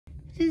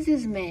This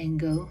is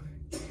Mango.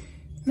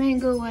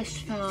 Mango was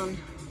found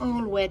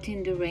all wet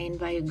in the rain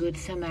by a good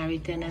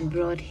Samaritan and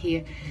brought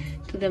here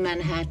to the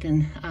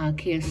Manhattan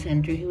Care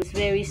Center. He was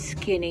very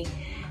skinny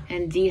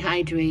and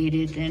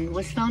dehydrated and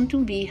was found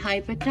to be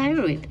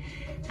hyperthyroid.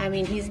 I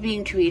mean, he's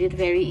being treated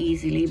very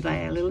easily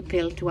by a little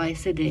pill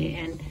twice a day,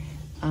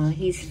 and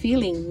he's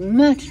feeling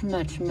much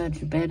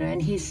better,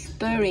 and he's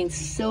purring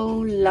so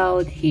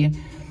loud here.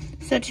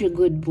 Such a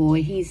good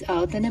boy. He's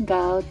out and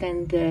about,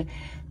 and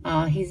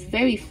he's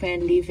very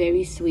friendly,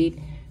 very sweet,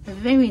 a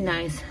very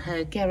nice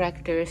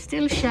character,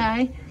 still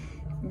shy,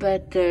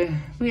 but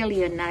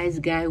really a nice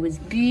guy with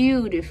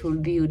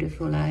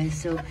beautiful eyes.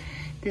 So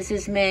this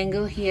is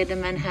Mango here at the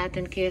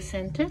Manhattan Care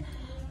Center,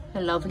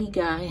 a lovely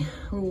guy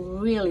who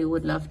really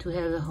would love to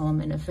have a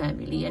home and a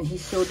family, and he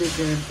so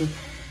deserves it.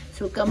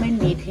 So come and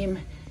meet him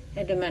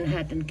at the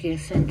Manhattan Care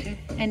Center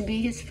and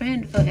be his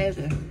friend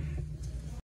forever.